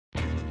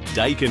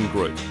Daekin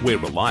Group, where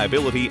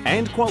reliability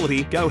and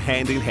quality go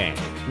hand in hand.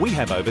 We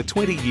have over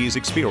 20 years'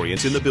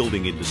 experience in the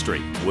building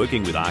industry,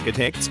 working with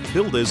architects,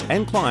 builders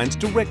and clients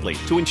directly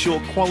to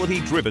ensure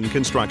quality-driven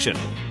construction.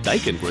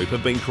 Daekin Group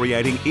have been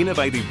creating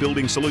innovative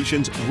building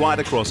solutions right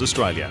across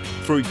Australia.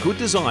 Through good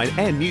design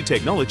and new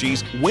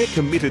technologies, we're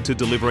committed to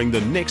delivering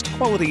the next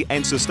quality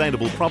and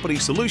sustainable property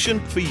solution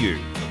for you.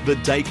 The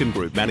Daekin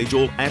Group manage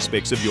all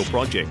aspects of your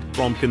project,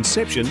 from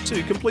conception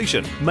to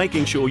completion,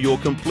 making sure you're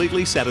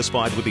completely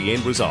satisfied with the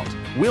end result.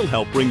 We'll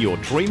help bring your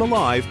dream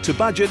alive to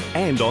budget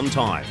and on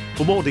time.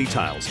 For more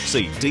details,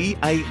 see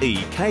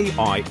daekin.com.au.